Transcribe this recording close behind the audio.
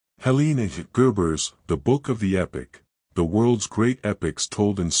Hélène A.'s The Book of the Epic, The World's Great Epics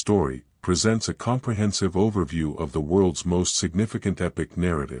Told in Story, presents a comprehensive overview of the world's most significant epic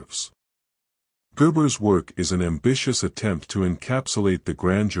narratives. Gerber's work is an ambitious attempt to encapsulate the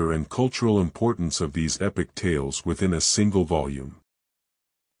grandeur and cultural importance of these epic tales within a single volume.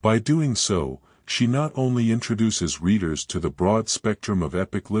 By doing so, she not only introduces readers to the broad spectrum of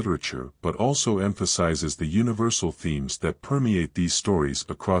epic literature but also emphasizes the universal themes that permeate these stories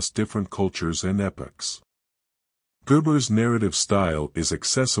across different cultures and epochs. Gerber's narrative style is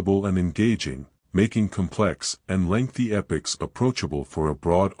accessible and engaging, making complex and lengthy epics approachable for a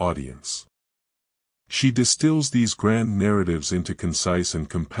broad audience. She distills these grand narratives into concise and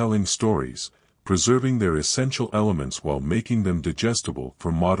compelling stories, preserving their essential elements while making them digestible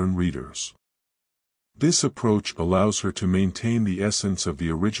for modern readers. This approach allows her to maintain the essence of the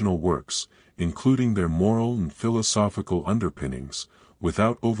original works, including their moral and philosophical underpinnings,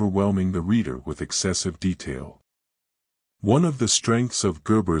 without overwhelming the reader with excessive detail. One of the strengths of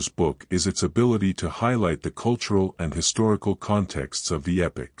Gerber's book is its ability to highlight the cultural and historical contexts of the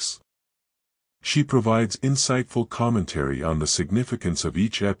epics. She provides insightful commentary on the significance of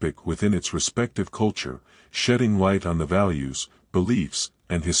each epic within its respective culture, shedding light on the values, beliefs,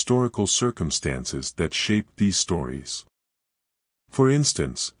 and historical circumstances that shape these stories. For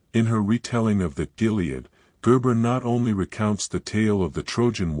instance, in her retelling of the Iliad, Gerber not only recounts the tale of the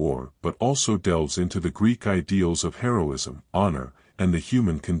Trojan War but also delves into the Greek ideals of heroism, honor, and the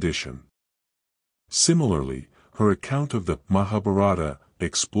human condition. Similarly, her account of the Mahabharata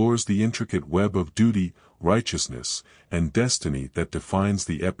explores the intricate web of duty, righteousness, and destiny that defines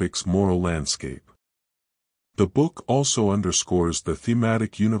the epic's moral landscape. The book also underscores the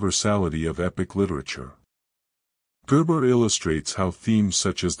thematic universality of epic literature. Gerber illustrates how themes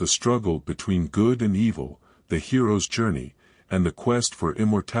such as the struggle between good and evil, the hero's journey, and the quest for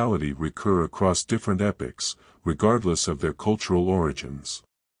immortality recur across different epics, regardless of their cultural origins.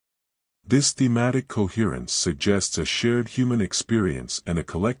 This thematic coherence suggests a shared human experience and a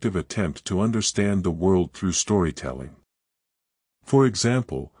collective attempt to understand the world through storytelling. For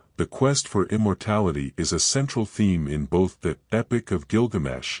example, the quest for immortality is a central theme in both the Epic of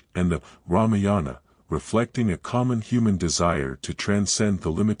Gilgamesh and the Ramayana, reflecting a common human desire to transcend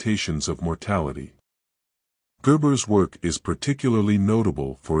the limitations of mortality. Gerber's work is particularly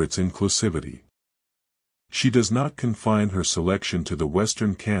notable for its inclusivity. She does not confine her selection to the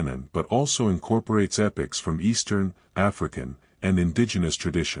Western canon but also incorporates epics from Eastern, African, and indigenous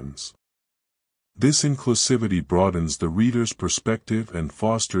traditions. This inclusivity broadens the reader's perspective and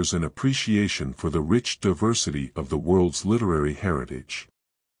fosters an appreciation for the rich diversity of the world's literary heritage.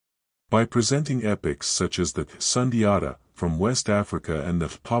 By presenting epics such as the Sundiata from West Africa and the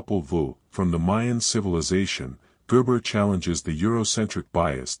Popol Vuh from the Mayan civilization, Gerber challenges the Eurocentric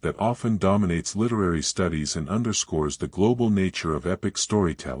bias that often dominates literary studies and underscores the global nature of epic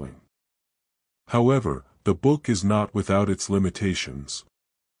storytelling. However, the book is not without its limitations.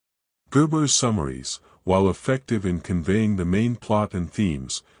 Gerber's summaries, while effective in conveying the main plot and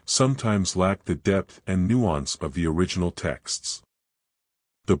themes, sometimes lack the depth and nuance of the original texts.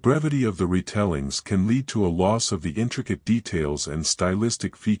 The brevity of the retellings can lead to a loss of the intricate details and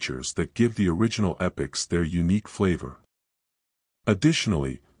stylistic features that give the original epics their unique flavor.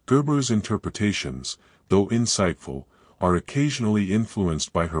 Additionally, Gerber's interpretations, though insightful, are occasionally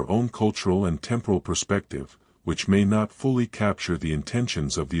influenced by her own cultural and temporal perspective, which may not fully capture the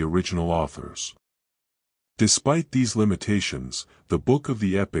intentions of the original authors. Despite these limitations, the Book of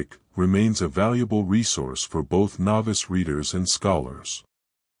the Epic remains a valuable resource for both novice readers and scholars.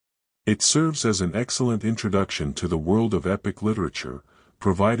 It serves as an excellent introduction to the world of epic literature,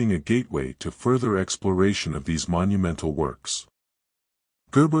 providing a gateway to further exploration of these monumental works.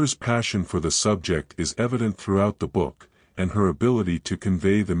 Gerber's passion for the subject is evident throughout the book, and her ability to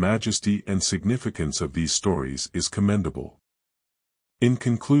convey the majesty and significance of these stories is commendable. In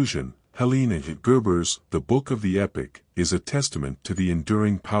conclusion, Hélène A.'s The Book of the Epic is a testament to the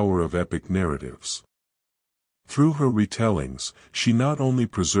enduring power of epic narratives. Through her retellings, she not only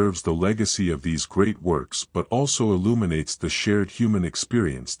preserves the legacy of these great works but also illuminates the shared human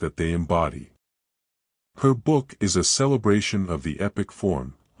experience that they embody. Her book is a celebration of the epic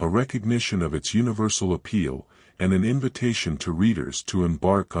form, a recognition of its universal appeal, and an invitation to readers to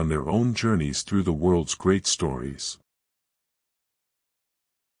embark on their own journeys through the world's great stories.